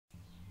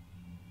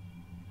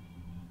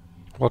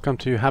Welcome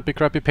to Happy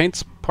Crappy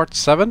Paints Part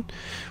 7,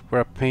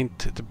 where I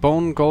paint the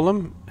bone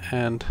golem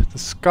and the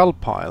skull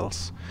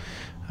piles.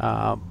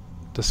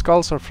 The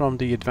skulls are from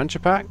the adventure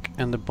pack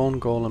and the bone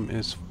golem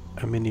is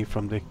a mini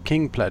from the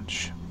King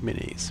Pledge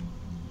minis.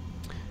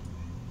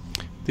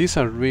 These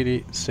are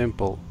really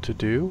simple to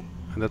do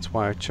and that's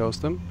why I chose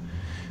them.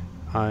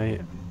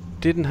 I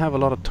didn't have a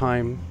lot of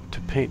time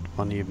to paint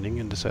one evening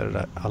and decided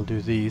that I'll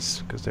do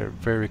these because they're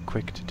very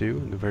quick to do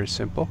and they're very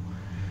simple.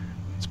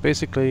 It's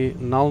basically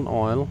Nuln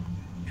oil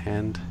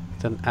and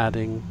then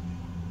adding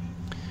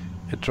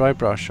a dry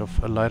brush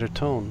of a lighter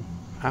tone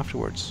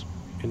afterwards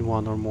in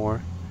one or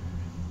more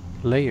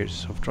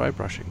layers of dry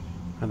brushing,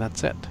 and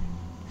that's it.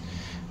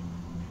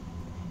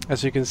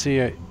 As you can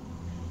see,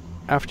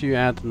 after you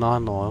add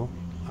Nuln oil,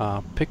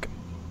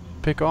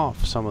 pick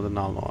off some of the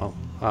Nuln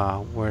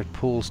oil where it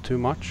pools too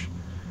much,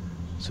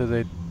 so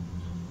that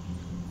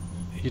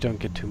you don't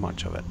get too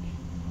much of it.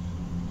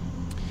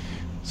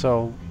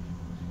 So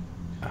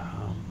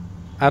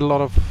add a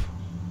lot of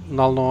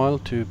Nuln oil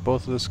to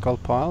both of the skull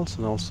piles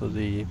and also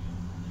the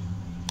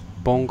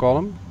bone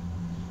golem.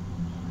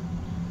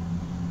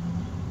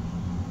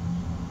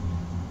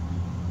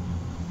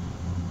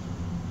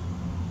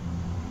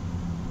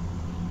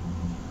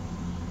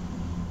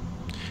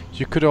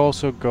 You could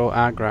also go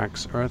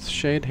Agrax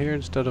Earthshade here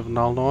instead of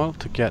Nuln oil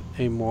to get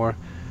a more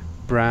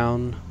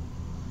brown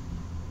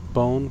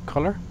bone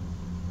color.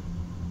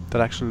 That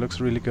actually looks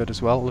really good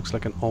as well. It looks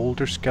like an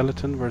older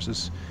skeleton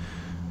versus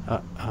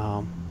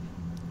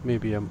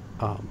maybe a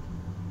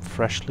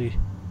freshly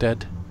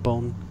dead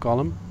bone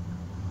golem.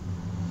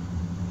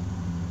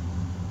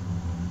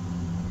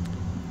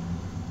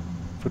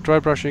 For dry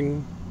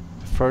brushing,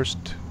 the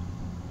first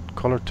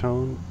color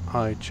tone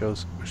I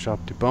chose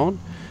Sharp to Bone,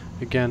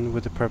 again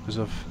with the purpose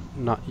of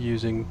not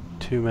using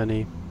too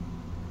many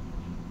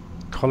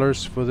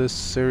colors for this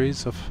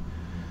series of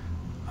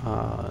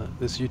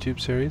this YouTube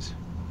series.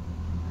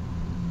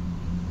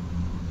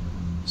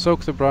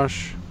 Soak the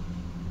brush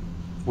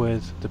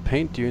with the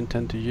paint you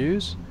intend to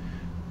use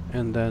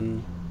and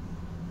then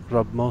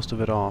rub most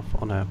of it off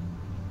on a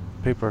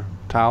paper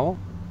towel.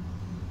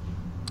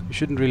 You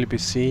shouldn't really be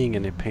seeing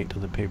any paint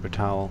on the paper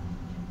towel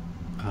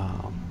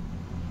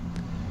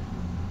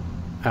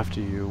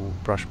after you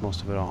brush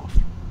most of it off.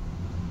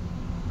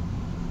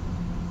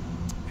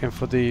 And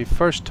for the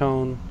first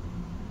tone,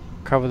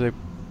 cover the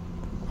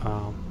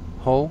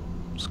whole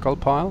skull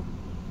pile,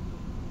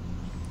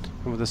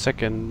 and with the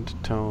second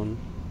tone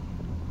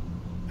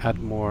add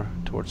more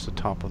towards the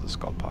top of the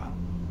skull pile.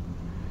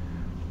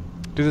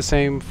 Do the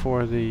same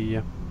for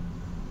the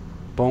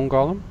bone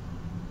golem.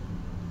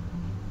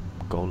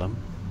 Golem,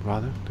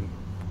 rather.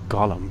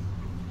 Golem.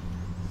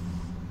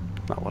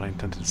 Not what I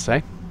intended to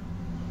say.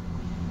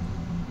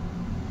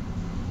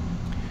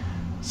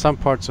 Some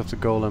parts of the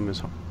golem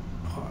is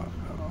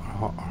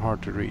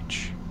hard to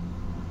reach.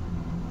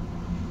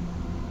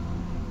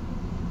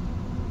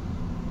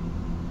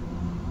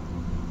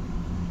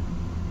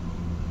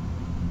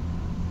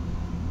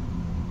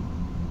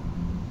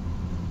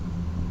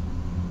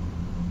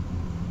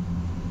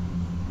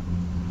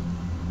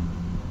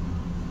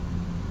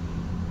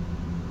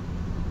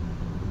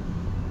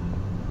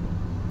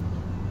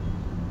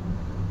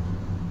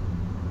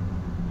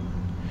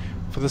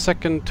 For the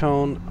second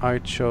tone, I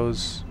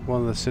chose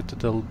one of the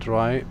Citadel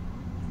dry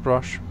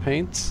brush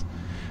paints.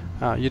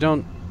 You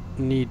don't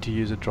need to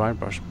use a dry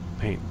brush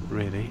paint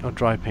really, or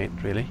dry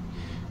paint really.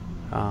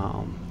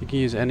 You can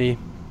use any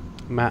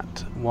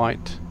matte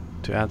white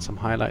to add some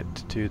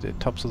highlight to the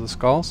tops of the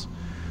skulls.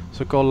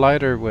 So go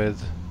lighter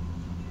with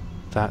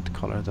that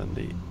color than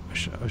the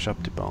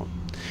Sharp to Bone.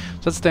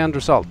 So that's the end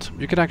result.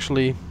 You could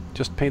actually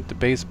just paint the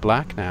base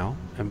black now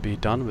and be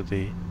done with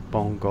the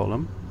bone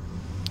golem.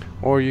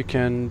 Or you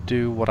can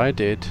do what I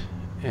did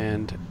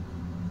and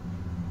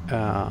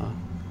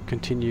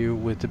continue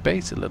with the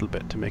base a little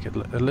bit to make it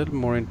a little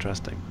more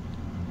interesting.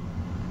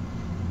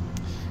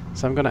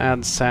 So I'm going to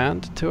add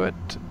sand to it.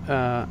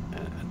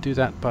 Do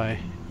that by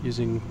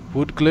using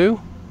wood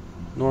glue.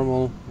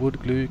 Normal wood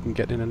glue you can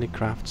get in any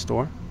craft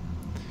store.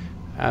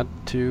 Add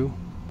 2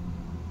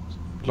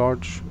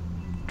 large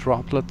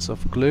droplets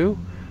of glue,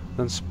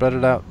 then spread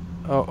it out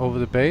over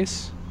the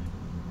base.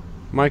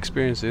 My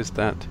experience is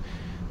that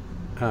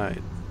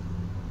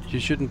you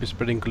shouldn't be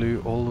spreading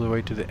glue all the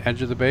way to the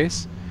edge of the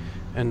base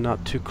and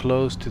not too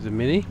close to the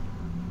mini.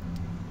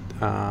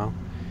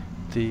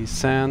 The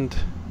sand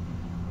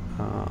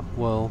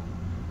will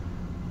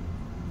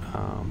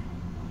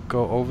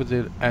go over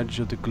the edge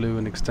of the glue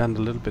and extend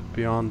a little bit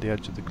beyond the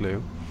edge of the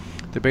glue.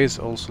 The base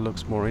also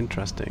looks more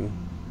interesting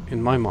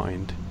in my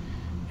mind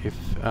if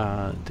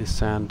the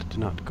sand do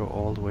not go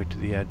all the way to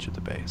the edge of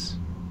the base.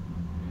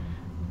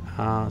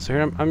 So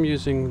here I'm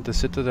using the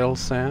Citadel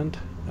sand.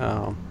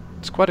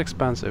 It's quite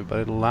expensive, but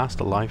it'll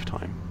last a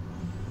lifetime.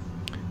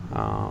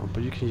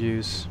 But you can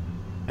use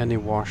any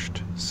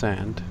washed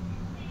sand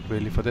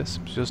really for this.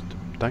 Just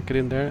dunk it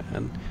in there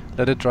and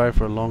let it dry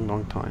for a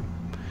long time.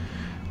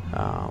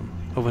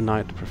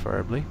 Overnight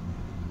preferably.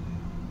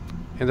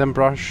 And then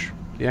brush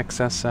the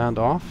excess sand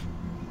off.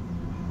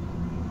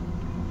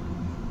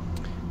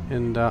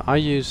 And I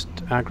used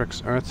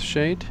Agrax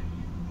Earthshade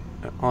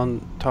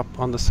on top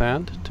on the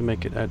sand to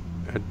make it a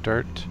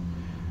dirt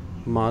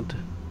mud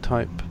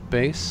type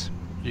base.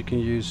 You can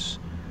use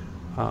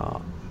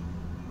a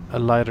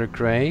lighter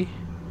grey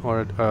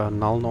or a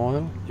null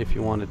oil if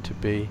you want it to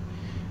be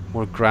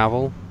more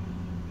gravel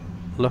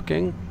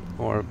looking,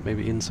 or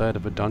maybe inside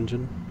of a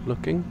dungeon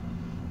looking.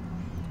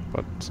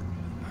 But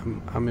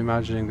I'm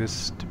imagining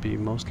this to be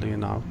mostly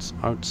an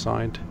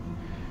outside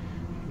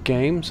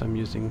game, so I'm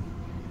using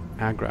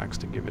Agrax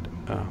to give it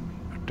a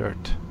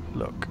dirt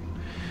look.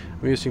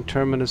 I'm using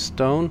Terminus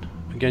Stone.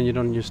 Again, you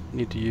don't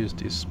need to use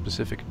these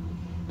specific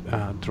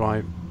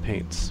dry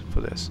paints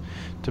for this,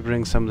 to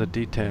bring some of the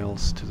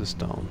details to the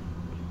stone.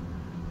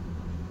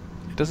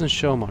 It doesn't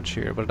show much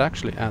here, but it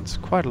actually adds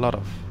quite a lot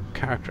of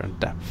character and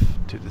depth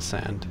to the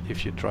sand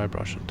if you dry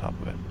brush on top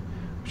of it,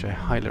 which I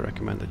highly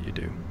recommend that you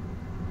do.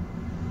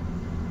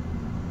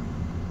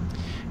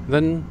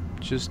 Then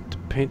just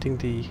painting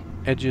the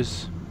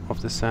edges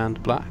of the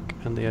sand black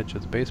and the edge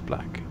of the base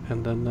black,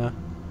 and then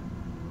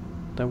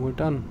we're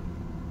done.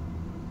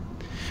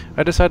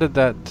 I decided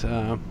that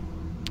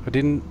I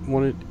didn't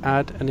want to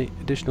add any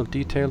additional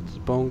detail to the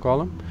bone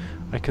golem.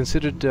 I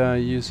considered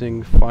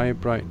using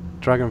Firebright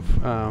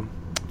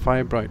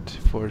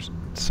for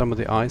some of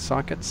the eye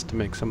sockets, to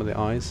make some of the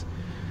eyes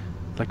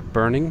like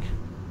burning.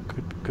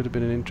 Could have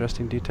been an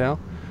interesting detail.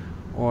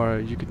 Or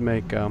you could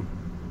make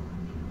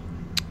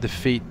the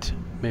feet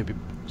maybe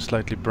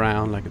slightly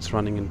brown, like it's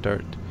running in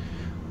dirt.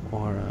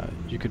 Or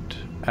you could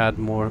add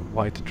more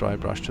white dry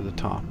brush to the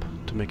top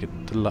to make it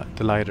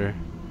lighter.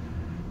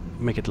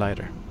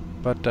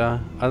 But other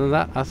than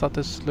that, I thought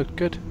this looked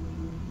good.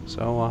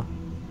 So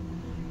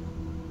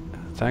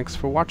thanks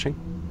for watching.